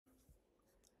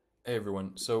Hey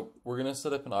everyone, so we're going to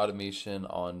set up an automation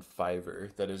on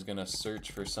Fiverr that is going to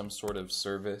search for some sort of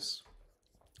service,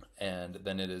 and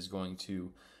then it is going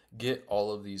to get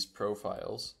all of these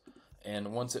profiles.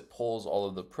 And once it pulls all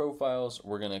of the profiles,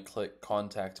 we're going to click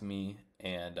contact me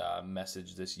and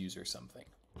message this user something.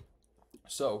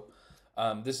 So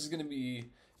this is going to be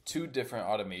two different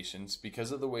automations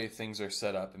because of the way things are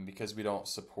set up and because we don't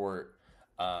support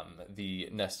the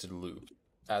nested loop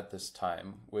at this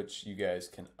time, which you guys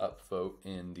can upvote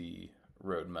in the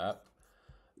roadmap.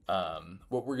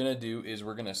 What we're going to do is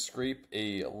we're going to scrape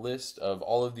a list of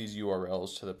all of these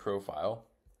URLs to the profile,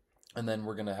 and then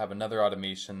we're going to have another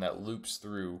automation that loops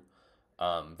through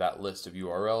that list of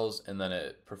URLs, and then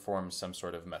it performs some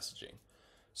sort of messaging.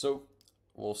 So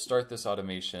we'll start this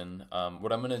automation.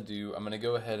 What I'm going to do, I'm going to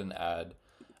go ahead and add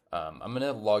I'm going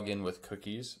to log in with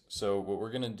cookies. So what we're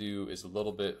going to do is a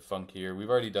little bit funkier. We've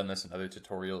already done this in other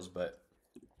tutorials, but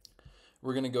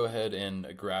we're going to go ahead and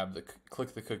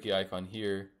click the cookie icon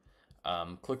here,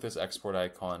 click this export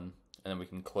icon, and then we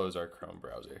can close our Chrome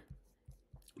browser.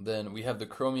 Then we have the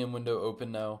Chromium window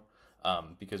open now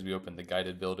because we opened the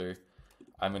guided builder.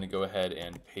 I'm going to go ahead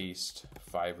and paste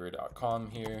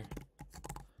fiverr.com here.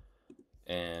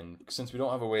 And since we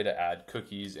don't have a way to add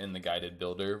cookies in the guided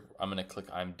builder, I'm going to click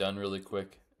I'm done really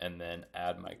quick and then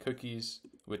add my cookies,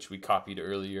 which we copied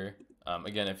earlier.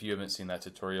 Again, if you haven't seen that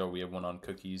tutorial, we have one on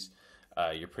cookies.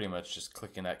 You're pretty much just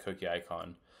clicking that cookie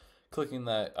icon, clicking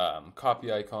that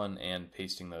copy icon, and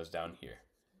pasting those down here.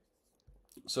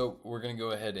 So we're going to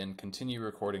go ahead and continue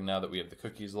recording now that we have the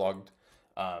cookies logged.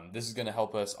 This is going to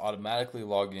help us automatically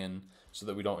log in so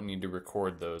that we don't need to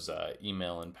record those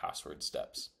email and password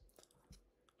steps.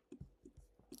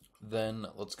 Then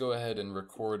let's go ahead and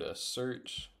record a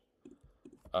search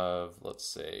of, let's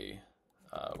say,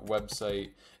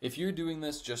 website. If you're doing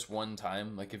this just one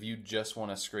time, like if you just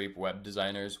want to scrape web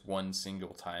designers one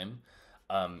single time,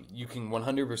 you can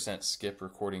 100% skip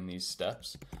recording these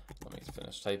steps. Let me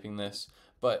finish typing this.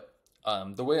 But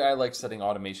the way I like setting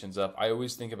automations up, I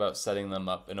always think about setting them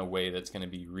up in a way that's going to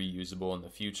be reusable in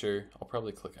the future. I'll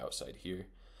probably click outside here.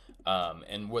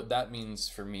 And what that means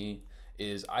for me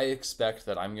is I expect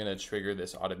that I'm going to trigger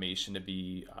this automation to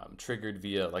be triggered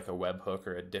via like a webhook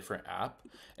or a different app.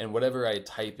 And whatever I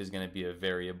type is going to be a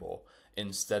variable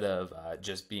instead of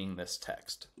just being this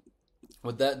text.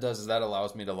 What that does is that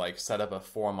allows me to like set up a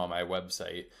form on my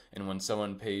website. And when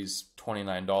someone pays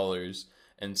 $29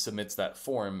 and submits that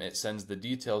form, it sends the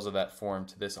details of that form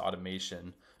to this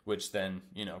automation, which then,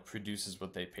 produces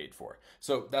what they paid for.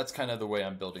 So that's kind of the way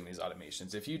I'm building these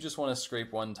automations. If you just want to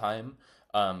scrape one time,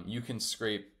 you can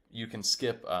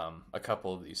skip a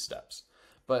couple of these steps.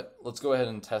 But let's go ahead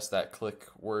and test that click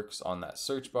works on that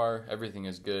search bar. Everything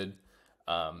is good.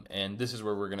 And this is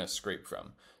where we're going to scrape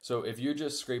from. So if you're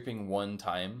just scraping one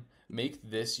time, make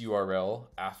this URL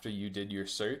after you did your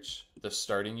search the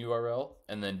starting URL,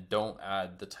 and then don't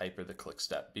add the type or the click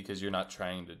step because you're not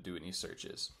trying to do any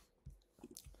searches.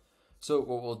 So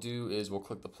what we'll do is we'll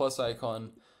click the plus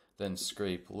icon, then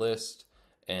scrape list,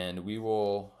 and we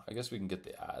will, I guess we can get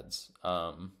the ads.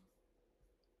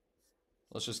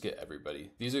 Let's just get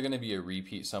everybody. These are going to be a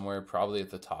repeat somewhere, probably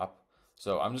at the top.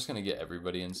 So I'm just going to get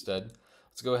everybody instead.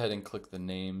 Let's go ahead and click the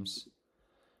names.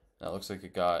 That looks like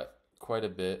it got quite a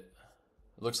bit.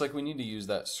 It looks like we need to use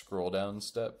that scroll down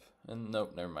step. And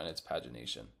nope, never mind, it's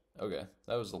pagination. Okay,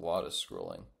 that was a lot of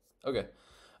scrolling. Okay,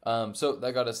 so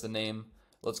that got us the name.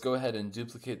 Let's go ahead and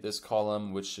duplicate this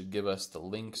column, which should give us the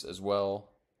links as well.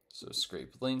 So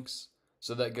scrape links.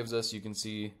 So that gives us, you can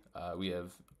see, we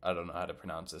have, I don't know how to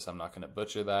pronounce this. I'm not going to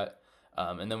butcher that.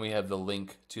 And then we have the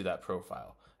link to that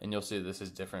profile. And you'll see this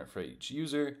is different for each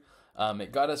user.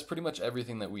 It got us pretty much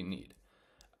everything that we need.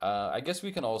 I guess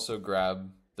we can also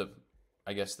grab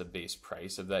the base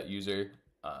price of that user,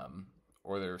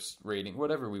 or their rating,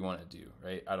 whatever we want to do,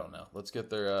 right? I don't know. Let's get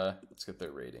their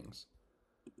ratings.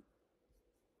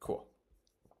 Cool.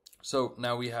 So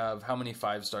now we have how many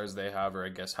 5 stars they have, or I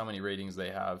guess how many ratings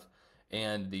they have,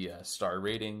 and the star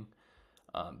rating.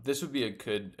 This would be a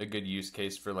good use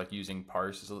case for like using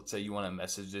Parse. So let's say you want to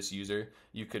message this user,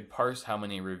 you could parse how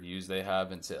many reviews they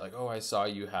have and say like, oh, I saw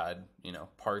you had,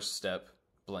 parse step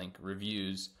blank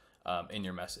reviews in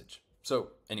your message. So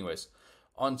anyways,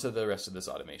 on to the rest of this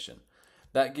automation.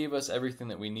 That gave us everything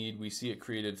that we need. We see it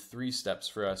created 3 steps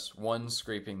for us. 1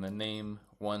 scraping the name,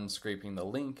 1 scraping the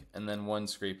link, and then 1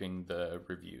 scraping the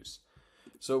reviews.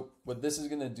 So what this is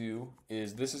going to do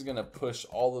is this is going to push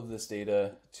all of this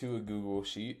data to a Google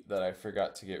Sheet that I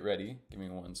forgot to get ready. Give me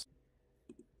one second.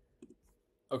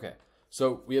 Okay,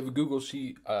 so we have a Google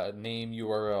Sheet, name,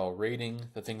 URL, rating,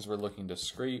 the things we're looking to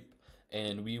scrape,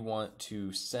 and we want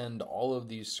to send all of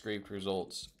these scraped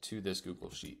results to this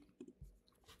Google Sheet.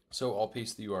 So I'll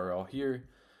paste the URL here,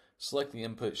 select the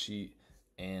input sheet,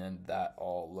 and that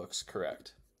all looks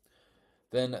correct.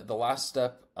 Then the last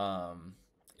step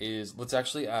is let's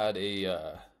actually add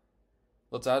a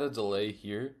delay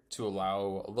here to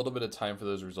allow a little bit of time for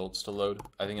those results to load.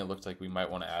 I think it looked like we might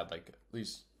want to add like at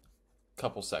least a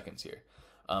couple seconds here.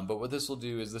 But what this will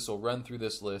do is this will run through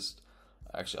this list.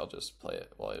 Actually, I'll just play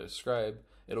it while I describe.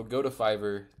 It'll go to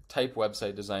Fiverr, type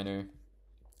website designer,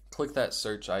 click that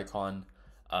search icon,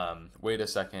 wait a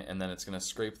second, and then it's going to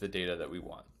scrape the data that we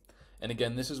want. And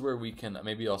again, this is where we can,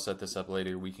 maybe I'll set this up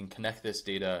later, we can connect this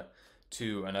data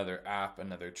to another app,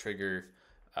 another trigger,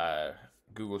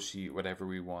 Google Sheet, whatever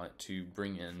we want to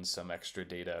bring in some extra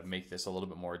data, make this a little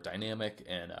bit more dynamic,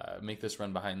 and make this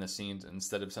run behind the scenes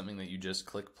instead of something that you just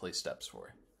click play steps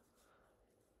for.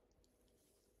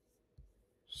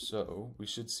 So we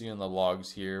should see in the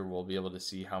logs here, we'll be able to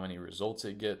see how many results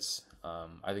it gets.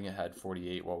 I think it had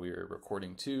 48 while we were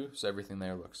recording too, so everything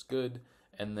there looks good.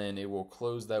 And then it will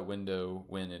close that window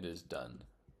when it is done.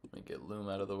 Let me get Loom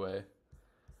out of the way.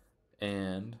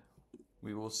 And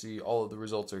we will see all of the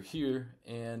results are here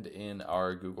and in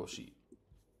our Google Sheet.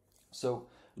 So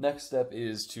next step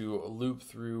is to loop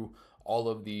through all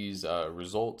of these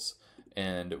results,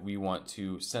 and we want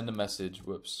to send a message,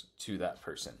 to that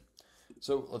person.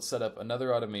 So let's set up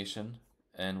another automation,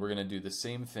 and we're going to do the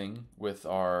same thing with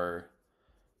our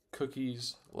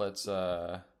cookies. Let's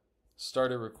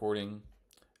start a recording,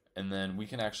 and then we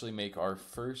can actually make our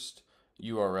first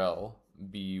URL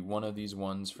be one of these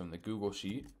ones from the Google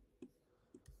Sheet.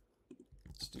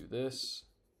 Let's do this,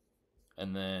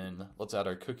 and then let's add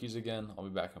our cookies again. I'll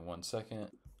be back in 1 second.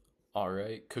 All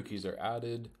right, cookies are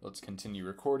added. Let's continue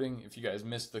recording. If you guys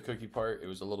missed the cookie part, it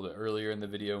was a little bit earlier in the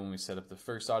video when we set up the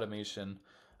first automation,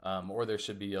 or there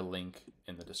should be a link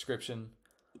in the description.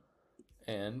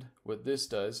 And what this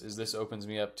does is this opens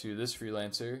me up to this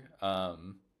freelancer,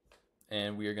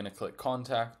 and we are going to click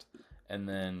contact, and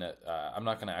then I'm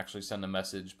not going to actually send a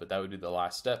message, but that would be the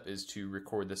last step, is to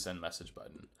record the send message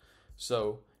button.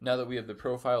 So now that we have the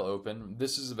profile open,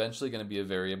 this is eventually going to be a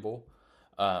variable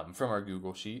from our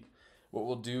Google Sheet. What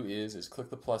we'll do is click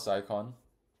the plus icon,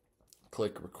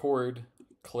 click record,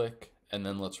 click, and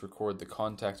then let's record the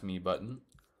contact me button,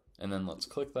 and then let's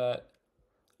click that.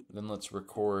 Then let's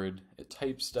record a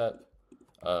type step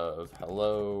of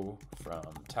hello from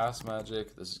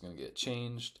TaskMagic. This is going to get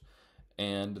changed.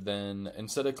 And then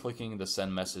instead of clicking the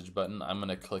send message button, I'm going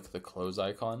to click the close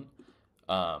icon.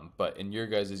 But in your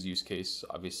guys' use case,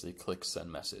 obviously click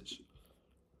send message.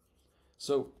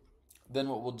 So then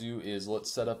what we'll do is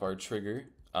let's set up our trigger.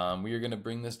 We are going to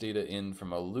bring this data in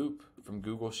from a loop from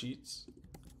Google Sheets.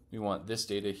 We want this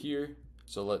data here.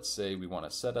 So let's say we want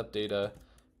to set up data,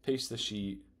 paste the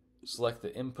sheet, select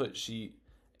the input sheet,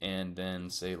 and then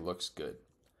say looks good.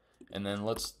 And then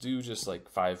let's do just like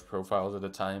 5 profiles at a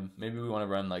time. Maybe we want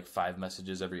to run like 5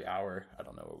 messages every hour. I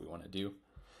don't know what we want to do.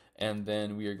 And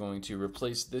then we are going to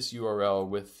replace this URL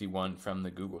with the one from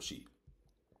the Google Sheet.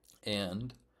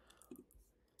 And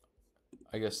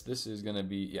I guess this is going to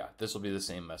be, yeah, this will be the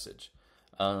same message.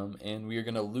 And we are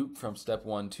going to loop from step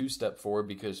 1 to step 4,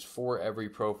 because for every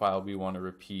profile we want to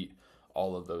repeat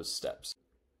all of those steps.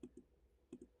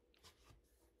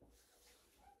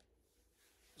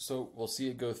 So we'll see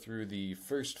it go through the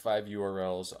first 5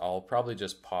 URLs. I'll probably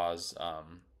just pause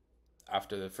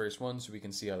after the first one so we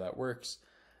can see how that works.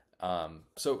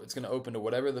 So it's going to open to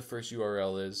whatever the first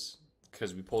URL is,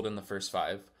 because we pulled in the first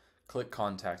 5. Click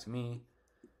contact me,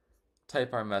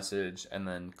 type our message, and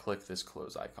then click this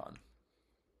close icon.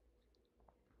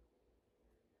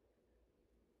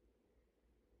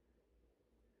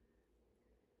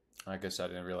 I guess I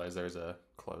didn't realize there's a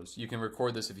close. You can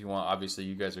record this if you want. Obviously,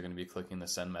 you guys are going to be clicking the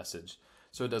send message,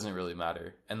 so it doesn't really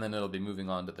matter. And then it'll be moving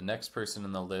on to the next person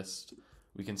in the list.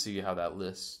 We can see how that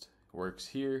list works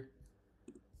here.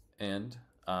 And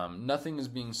nothing is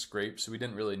being scraped, so we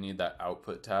didn't really need that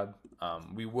output tab.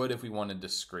 We would if we wanted to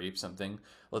scrape something.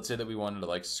 Let's say that we wanted to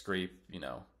like scrape, you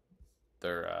know,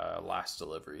 their last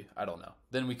delivery. I don't know.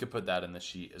 Then we could put that in the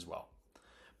sheet as well.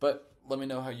 But let me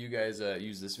know how you guys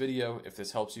use this video, if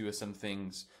this helps you with some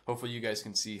things. Hopefully you guys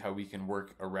can see how we can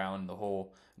work around the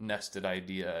whole nested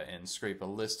idea and scrape a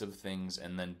list of things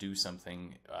and then do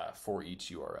something for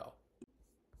each URL.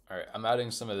 All right, I'm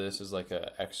adding some of this as like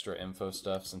a extra info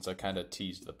stuff since I kind of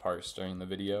teased the parse during the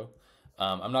video.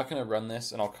 I'm not going to run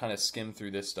this, and I'll kind of skim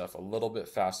through this stuff a little bit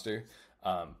faster.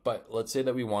 But let's say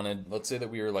that we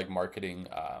were like marketing,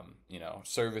 you know,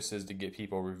 services to get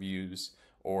people reviews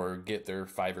or get their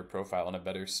Fiverr profile in a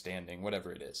better standing,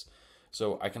 whatever it is.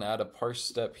 So I can add a parse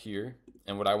step here,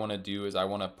 and what I want to do is I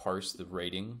want to parse the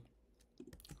rating.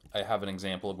 I have an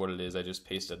example of what it is. I just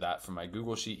pasted that from my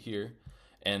Google Sheet here.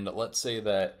 And let's say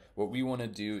that what we want to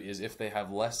do is if they have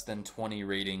less than 20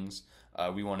 ratings,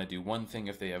 we want to do one thing.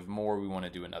 If they have more, we want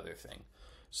to do another thing.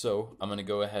 So I'm going to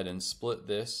go ahead and split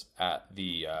this at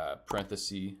the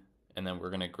parenthesis, and then we're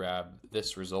going to grab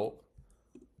this result.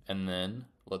 And then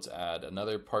let's add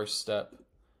another parse step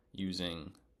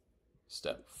using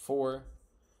step 3,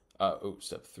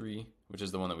 which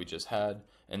is the one that we just had.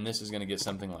 And this is going to get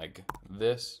something like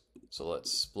this. So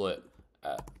let's split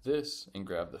at this and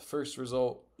grab the first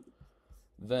result.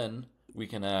 Then we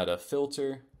can add a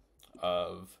filter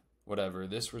of whatever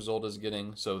this result is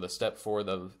getting. So the step 4,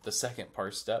 the second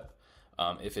parse step,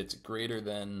 if it's greater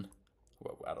than,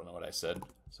 well, I don't know what I said.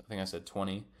 So I think I said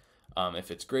 20. If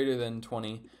it's greater than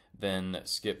 20, then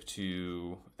skip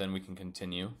to, then we can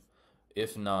continue.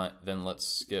 If not, then let's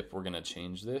skip. We're going to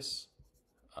change this.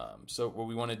 So what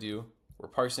we want to do, we're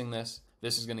parsing this.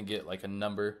 This is going to get like a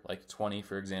number, like 20,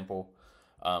 for example,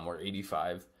 or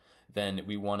 85. Then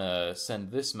we want to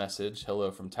send this message,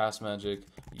 hello from TaskMagic,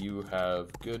 you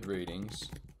have good ratings.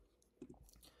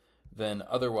 Then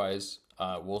otherwise,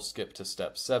 we'll skip to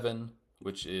step 7,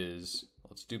 which is,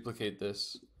 let's duplicate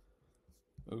this.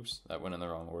 Oops, that went in the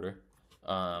wrong order.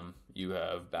 You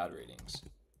have bad ratings.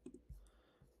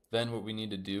 Then what we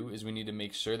need to do is we need to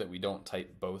make sure that we don't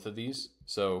type both of these.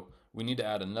 So we need to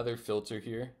add another filter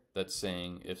here that's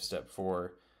saying if step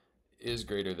 4 is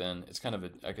greater than, it's kind of a,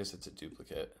 I guess it's a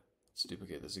duplicate. Let's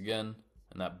duplicate this again.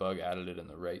 And that bug added it in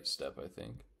the right step, I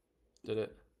think. Did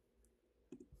it?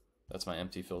 That's my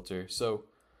empty filter. So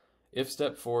if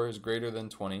step 4 is greater than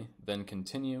 20, then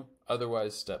continue.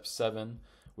 Otherwise, step 7,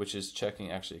 which is checking,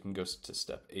 actually it can go to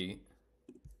step 8,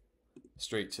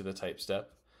 straight to the type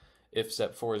step. If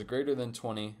step 4 is greater than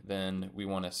 20, then we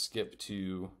want to skip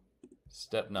to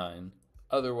step 9.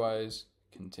 Otherwise,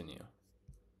 continue.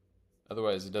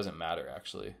 Otherwise, it doesn't matter,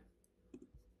 actually.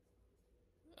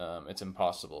 It's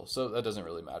impossible, so that doesn't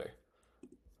really matter.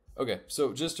 Okay,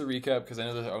 so just to recap, because I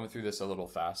know that I went through this a little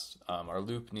fast, our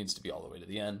loop needs to be all the way to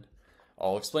the end.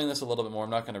 I'll explain this a little bit more. I'm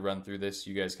not going to run through this.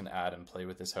 You guys can add and play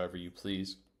with this however you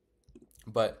please.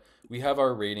 But we have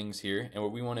our ratings here, and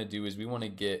what we want to do is we want to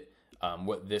get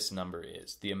what this number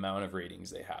is, the amount of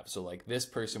ratings they have. So like this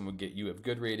person would get, you have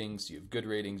good ratings, you have good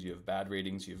ratings, you have bad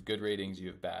ratings, you have good ratings, you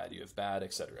have bad,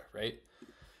 etc., right?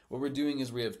 What we're doing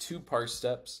is we have 2 parse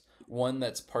steps, one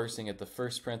that's parsing at the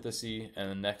first parenthesis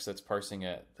and the next that's parsing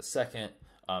at the second.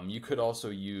 You could also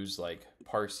use like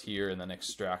parse here and then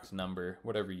extract number,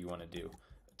 whatever you want to do.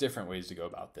 Different ways to go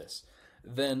about this.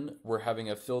 Then we're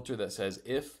having a filter that says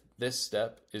if this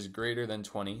step is greater than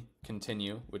 20,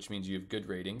 continue, which means you have good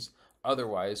ratings.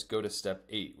 Otherwise, go to step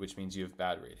 8, which means you have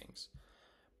bad ratings.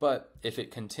 But if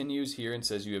it continues here and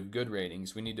says you have good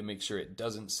ratings, we need to make sure it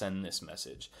doesn't send this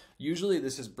message. Usually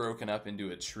this is broken up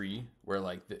into a tree where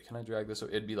like, can I drag this?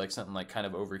 It'd be like something like kind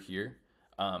of over here,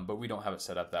 but we don't have it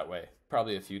set up that way.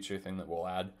 Probably a future thing that we'll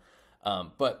add.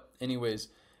 But anyways,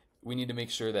 we need to make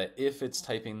sure that if it's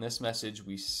typing this message,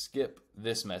 we skip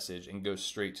this message and go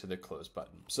straight to the close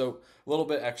button. So a little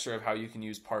bit extra of how you can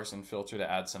use parse and filter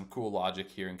to add some cool logic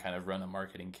here and kind of run a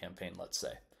marketing campaign, let's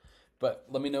say. But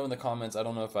let me know in the comments. I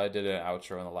don't know if I did an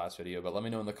outro in the last video, but let me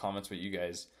know in the comments what you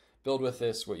guys build with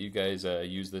this, what you guys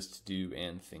use this to do,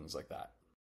 and things like that.